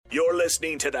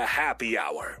listening to the Happy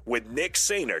Hour with Nick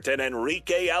Sainert and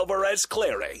Enrique Alvarez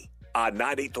Clary on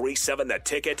 93.7 The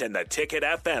Ticket and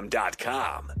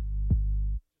theticketfm.com.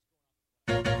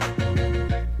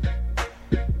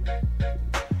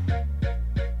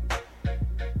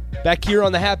 Back here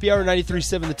on the Happy Hour,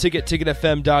 93.7 The Ticket,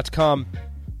 ticketfm.com.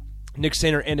 Nick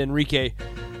Sainert and Enrique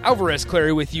Alvarez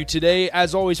Clary with you today.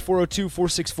 As always,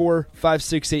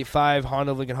 402-464-5685,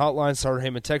 Honda Lincoln Hotline, Sartor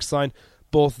Hamann text line.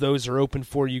 Both those are open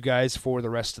for you guys for the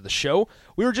rest of the show.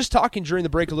 We were just talking during the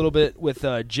break a little bit with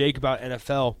Jake about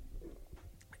NFL,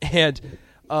 and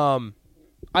I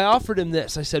offered him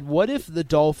this. I said, what if the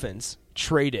Dolphins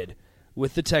traded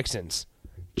with the Texans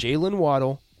Jalen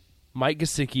Waddle, Mike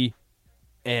Gesicki,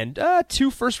 and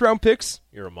 2 first-round picks?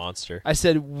 You're a monster. I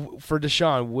said, for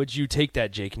Deshaun, would you take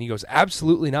that, Jake? And he goes,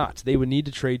 absolutely not. They would need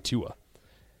to trade Tua.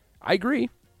 I agree,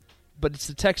 but it's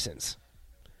the Texans.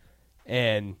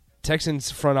 And Texans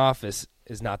front office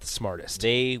is not the smartest.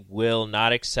 They will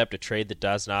not accept a trade that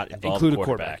does not involve include a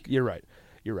quarterback. You're right.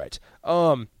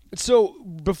 So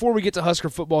before we get to Husker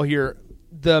football here,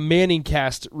 the Manning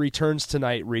cast returns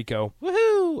tonight, Rico.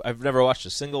 Woohoo! I've never watched a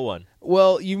single one.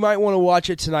 Well, you might want to watch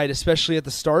it tonight, especially at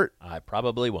the start. I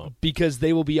probably won't. Because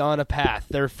they will be on a path.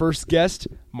 Their first guest,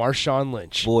 Marshawn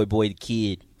Lynch. Boy, the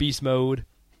kid. Beast mode.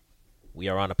 We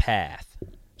are on a path.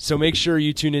 So make sure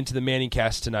you tune into the Manning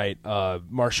cast tonight.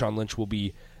 Marshawn Lynch will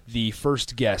be the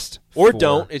first guest. Or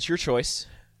don't. It's your choice.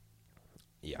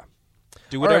 Yeah.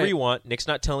 Do whatever you want. Nick's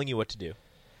not telling you what to do.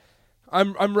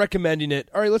 I'm recommending it.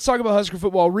 All right, let's talk about Husker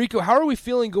football. Rico, how are we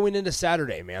feeling going into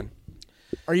Saturday, man?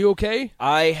 Are you okay?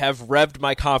 I have revved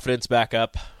my confidence back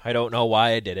up. I don't know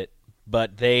why I did it,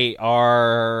 but they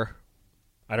are,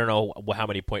 I don't know how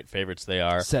many point favorites they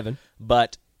are. 7.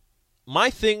 But my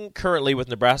thing currently with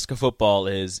Nebraska football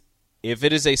is if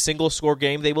it is a single-score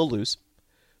game, they will lose.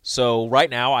 So right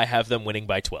now I have them winning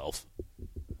by 12.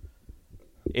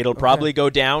 It'll probably go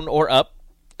down or up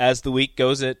as the week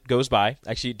goes by.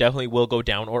 Actually, it definitely will go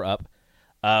down or up.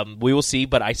 We will see,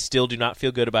 but I still do not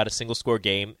feel good about a single-score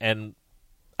game. And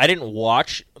I didn't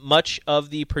watch much of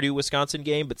the Purdue-Wisconsin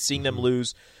game, but seeing them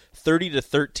lose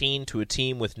 30-13 to a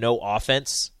team with no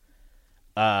offense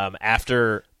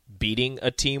after beating a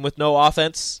team with no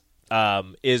offense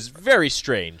is very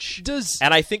strange.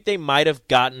 And I think they might have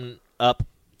gotten up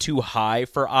too high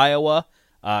for Iowa.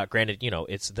 Granted,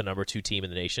 it's the number 2 team in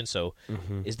the nation, so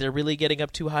is there really getting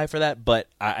up too high for that? But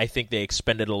I think they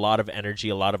expended a lot of energy,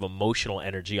 a lot of emotional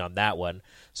energy on that one.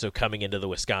 So coming into the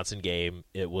Wisconsin game,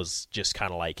 it was just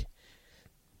kind of like,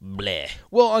 bleh.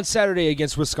 Well, on Saturday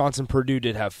against Wisconsin, Purdue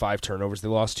did have 5 turnovers. They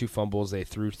lost 2 fumbles. They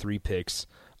threw 3 picks.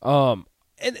 And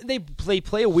they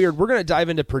play a weird. We're going to dive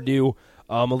into Purdue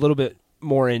a little bit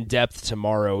more in depth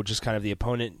tomorrow, just kind of the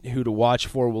opponent, who to watch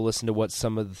for. We'll listen to what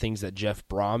some of the things that Jeff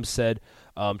Brom said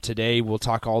today. We'll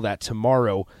talk all that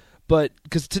tomorrow. But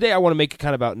because today I want to make it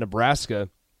kind of about Nebraska.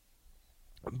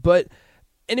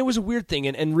 And it was a weird thing.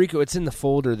 And Rico, it's in the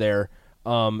folder there.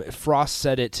 Frost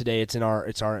said it today. It's in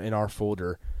our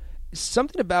folder.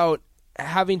 Something about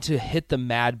having to hit the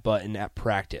mad button at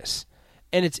practice.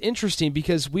 And it's interesting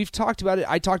because we've talked about it.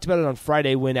 I talked about it on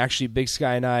Friday when actually Big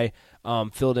Sky and I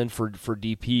filled in for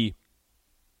DP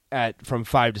from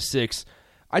 5 to 6.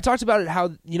 I talked about it how,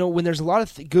 when there's a lot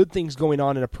of good things going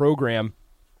on in a program,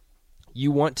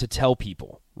 you want to tell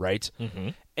people, right? Mm-hmm.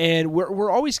 And we're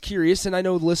always curious, and I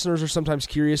know listeners are sometimes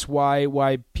curious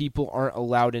why people aren't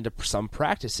allowed into some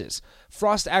practices.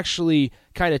 Frost actually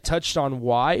kind of touched on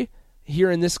why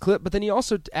here in this clip, but then he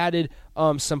also added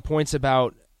some points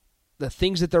about the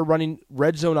things that they're running.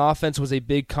 Red zone offense was a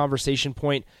big conversation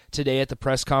point today at the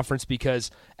press conference because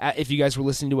if you guys were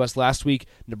listening to us last week,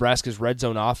 Nebraska's red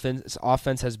zone offense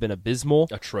has been abysmal.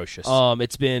 Atrocious.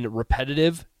 It's been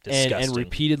repetitive and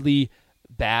repeatedly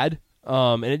bad,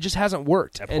 and it just hasn't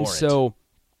worked. Abhorrent. And so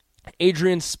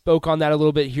Adrian spoke on that a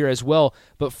little bit here as well.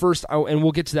 But first, and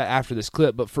we'll get to that after this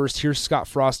clip, but first, here's Scott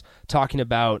Frost talking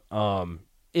about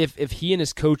if he and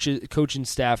his coaching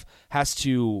staff has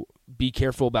to be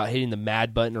careful about hitting the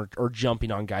mad button or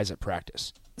jumping on guys at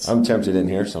practice. I'm tempted in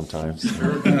here sometimes.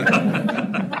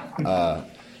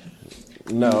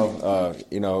 No,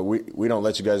 we don't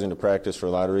let you guys into practice for a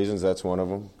lot of reasons. That's one of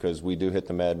them, because we do hit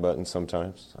the mad button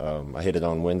sometimes. I hit it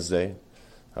on Wednesday.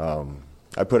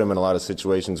 I put them in a lot of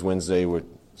situations Wednesday with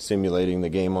simulating the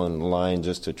game on the line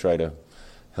just to try to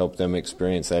help them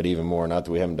experience that even more. Not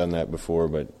that we haven't done that before,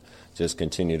 but just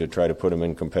continue to try to put them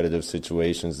in competitive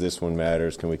situations. This one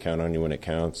matters. Can we count on you when it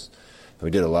counts? We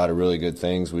did a lot of really good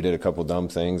things. We did a couple dumb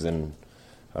things, and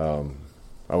I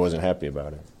wasn't happy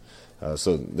about it.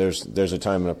 So there's a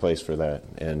time and a place for that.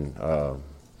 And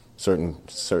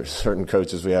certain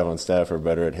coaches we have on staff are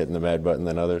better at hitting the mad button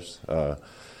than others.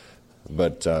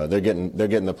 But they're getting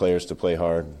the players to play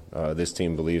hard. This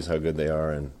team believes how good they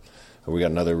are, and we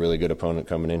got another really good opponent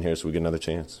coming in here, so we get another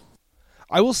chance.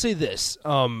 I will say this,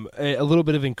 a little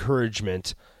bit of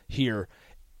encouragement here.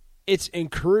 It's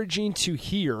encouraging to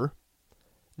hear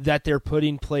that they're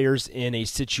putting players in a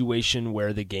situation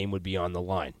where the game would be on the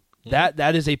line.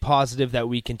 That is a positive that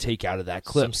we can take out of that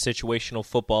clip. Some situational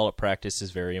football at practice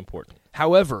is very important.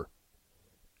 However,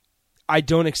 I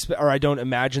don't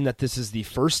imagine that this is the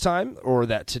first time, or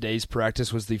that today's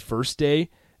practice was the first day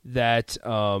that,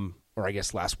 or I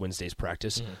guess last Wednesday's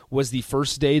practice was the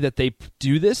first day that they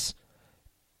do this,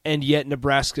 and yet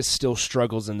Nebraska still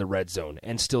struggles in the red zone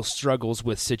and still struggles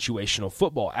with situational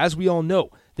football. As we all know,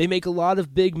 they make a lot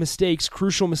of big mistakes,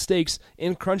 crucial mistakes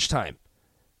in crunch time.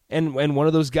 And one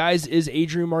of those guys is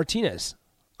Adrian Martinez,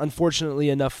 unfortunately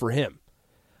enough for him.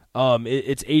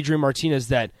 It's Adrian Martinez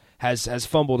that has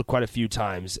fumbled quite a few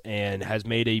times and has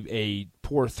made a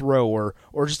poor throw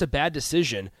or just a bad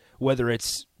decision, whether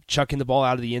it's chucking the ball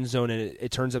out of the end zone and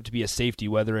it turns up to be a safety,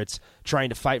 whether it's trying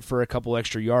to fight for a couple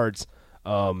extra yards,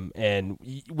 and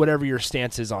whatever your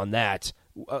stance is on that,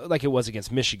 like it was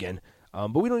against Michigan.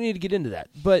 But we don't need to get into that.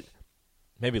 But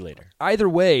maybe later. Either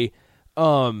way,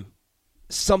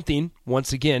 something,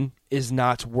 once again, is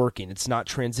not working. It's not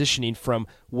transitioning from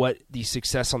what the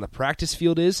success on the practice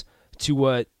field is to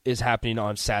what is happening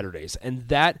on Saturdays. And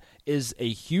that is a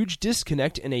huge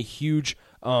disconnect and a huge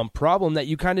problem that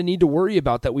you kind of need to worry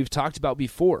about, that we've talked about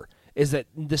before, is that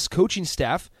this coaching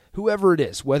staff, whoever it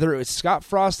is, whether it's Scott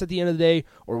Frost at the end of the day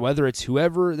or whether it's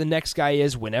whoever the next guy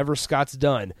is whenever Scott's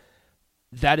done,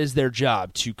 that is their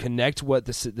job, to connect what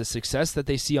the success that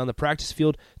they see on the practice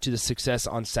field to the success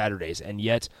on Saturdays. And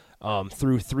yet,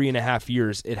 through 3.5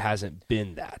 years, it hasn't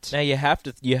been that. Now you have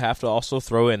to also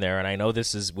throw in there, and I know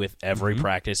this is with every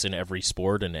practice in every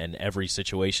sport and every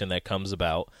situation that comes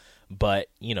about, but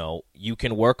you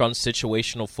can work on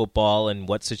situational football and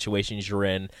what situations you're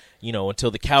in,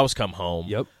 until the cows come home.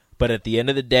 Yep. But at the end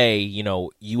of the day,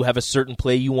 you have a certain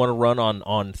play you want to run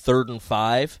on 3rd and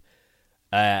 5.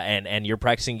 And you're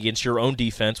practicing against your own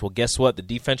defense. Well, guess what? The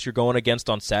defense you're going against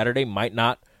on Saturday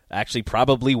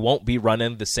probably won't be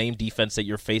running the same defense that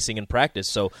you're facing in practice.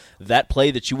 So that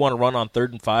play that you want to run on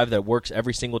 3rd and 5 that works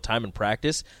every single time in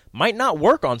practice might not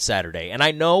work on Saturday. And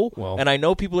I know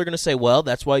people are going to say, well,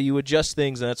 that's why you adjust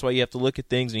things, and that's why you have to look at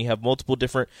things, and you have multiple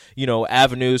different,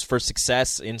 avenues for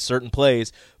success in certain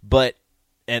plays. But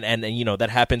and that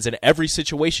happens in every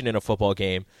situation in a football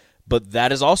game. But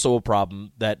that is also a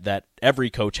problem that every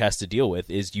coach has to deal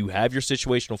with, is you have your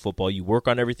situational football, you work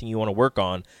on everything you want to work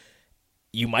on,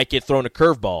 you might get thrown a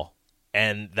curveball,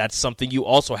 and that's something you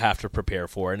also have to prepare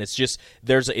for. And it's just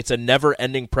it's a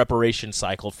never-ending preparation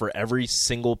cycle for every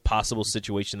single possible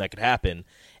situation that could happen,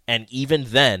 and even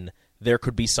then, there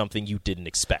could be something you didn't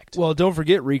expect. Well, don't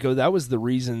forget, Rico, that was the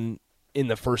reason in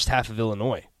the first half of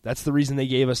Illinois. That's the reason they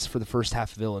gave us for the first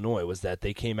half of Illinois, was that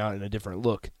they came out in a different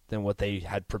look than what they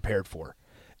had prepared for.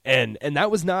 And that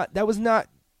was not,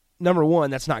 number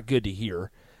one, that's not good to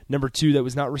hear. Number two, that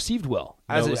was not received well,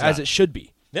 as it should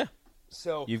be. Yeah.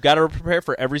 So you've got to prepare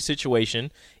for every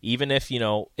situation, even if,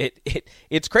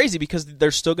 it's crazy because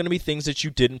there's still going to be things that you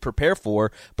didn't prepare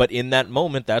for, but in that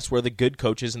moment, that's where the good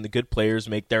coaches and the good players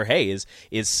make their hay,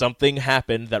 is something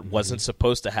happened that wasn't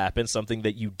supposed to happen, something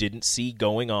that you didn't see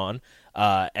going on,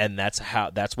 and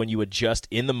that's when you adjust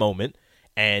in the moment,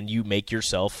 and you make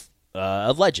yourself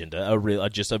a legend,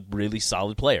 just a really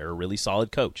solid player, a really solid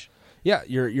coach. Yeah,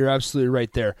 you're absolutely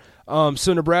right there.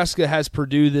 So Nebraska has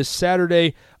Purdue this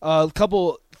Saturday. A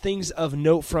couple things of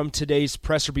note from today's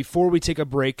presser before we take a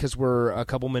break, because we're a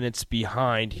couple minutes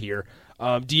behind here.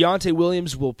 Deontay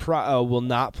Williams will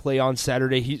not play on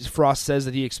Saturday. Frost says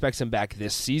that he expects him back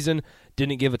this season.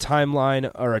 Didn't give a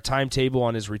timeline or a timetable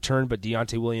on his return, but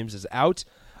Deontay Williams is out.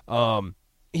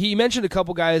 He mentioned a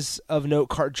couple guys of note.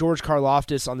 George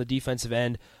Karlaftis on the defensive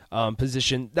end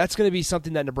position. That's going to be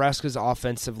something that Nebraska's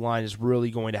offensive line is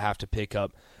really going to have to pick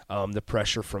up the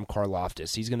pressure from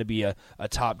Karlaftis. He's going to be a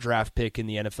top draft pick in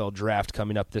the NFL draft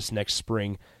coming up this next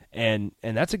spring, and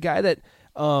that's a guy that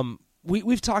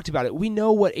we've talked about it. We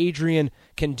know what Adrian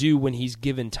can do when he's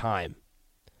given time.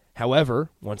 However,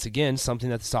 once again, something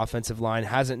that this offensive line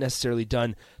hasn't necessarily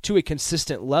done to a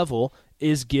consistent level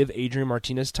is give Adrian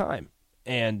Martinez time.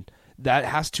 And that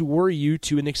has to worry you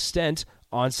to an extent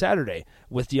on Saturday.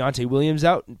 With Deontay Williams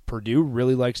out, Purdue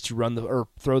really likes to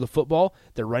throw the football.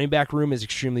 Their running back room is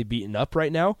extremely beaten up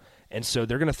right now, and so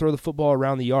they're going to throw the football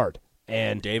around the yard.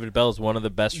 And David Bell is one of the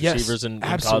best receivers in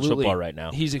college football right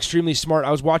now. He's extremely smart.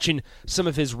 I was watching some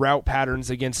of his route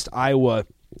patterns against Iowa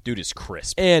Dude is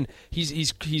crisp. And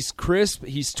he's crisp,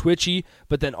 he's twitchy,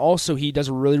 but then also he does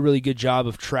a really, really good job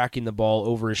of tracking the ball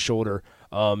over his shoulder.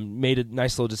 Made a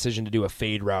nice little decision to do a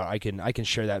fade route. I can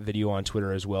share that video on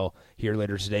Twitter as well here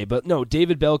later today. But no,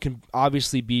 David Bell can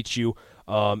obviously beat you.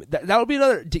 That would be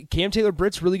another. Cam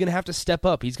Taylor-Britt's really going to have to step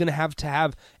up. He's going to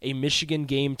have a Michigan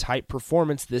game type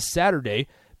performance this Saturday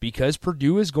because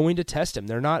Purdue is going to test him.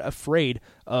 They're not afraid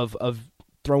of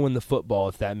throwing the football,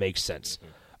 if that makes sense.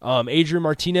 Adrian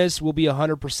Martinez will be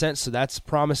 100%, so that's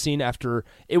promising after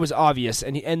it was obvious,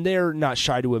 and they're not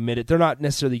shy to admit it. They're not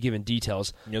necessarily giving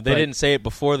details. They didn't say it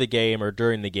before the game or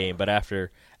during the game, but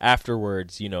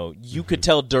afterwards, you could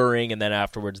tell during and then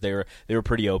afterwards they were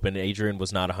pretty open. Adrian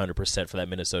was not 100% for that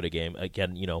Minnesota game.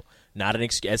 Again, not an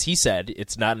as he said,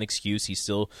 it's not an excuse. He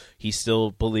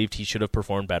still believed he should have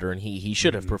performed better, and he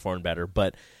should have performed better.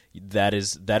 But that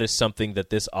is something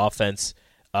that this offense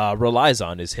relies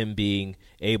on, is him being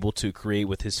able to create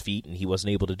with his feet, and he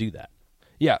wasn't able to do that.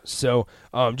 Yeah, so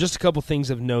just a couple things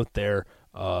of note there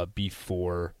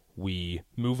before we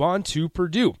move on to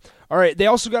Purdue. All right, they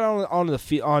also got onto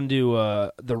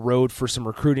the road for some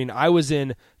recruiting. I was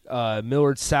in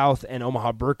Millard South and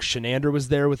Omaha Burke. Shenander was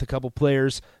there with a couple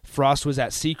players. Frost was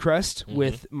at Seacrest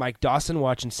with Mike Dawson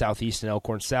watching Southeast and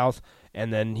Elkhorn South,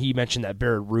 and then he mentioned that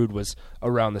Barrett Ruud was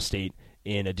around the state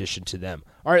in addition to them.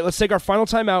 All right, let's take our final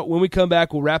time out. When we come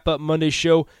back, we'll wrap up Monday's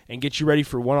show and get you ready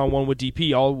for one-on-one with DP.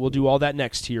 We'll do all that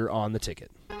next here on The Ticket.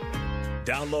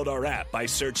 Download our app by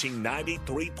searching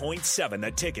 93.7 The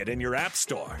Ticket in your app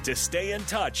store to stay in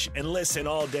touch and listen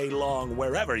all day long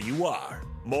wherever you are.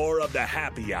 More of the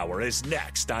Happy Hour is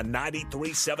next on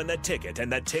 93.7 The Ticket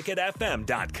and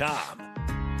theticketfm.com.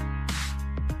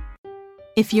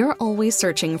 If you're always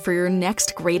searching for your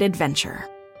next great adventure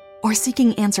or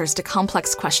seeking answers to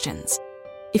complex questions,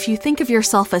 if you think of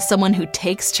yourself as someone who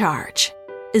takes charge,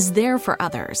 is there for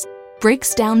others,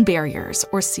 breaks down barriers,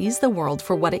 or sees the world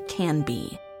for what it can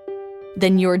be,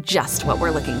 then you're just what we're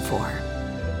looking for.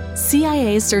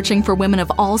 CIA is searching for women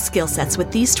of all skill sets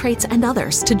with these traits and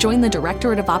others to join the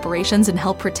Directorate of Operations and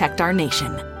help protect our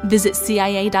nation. Visit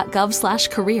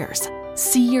cia.gov/careers.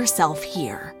 See yourself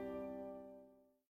here.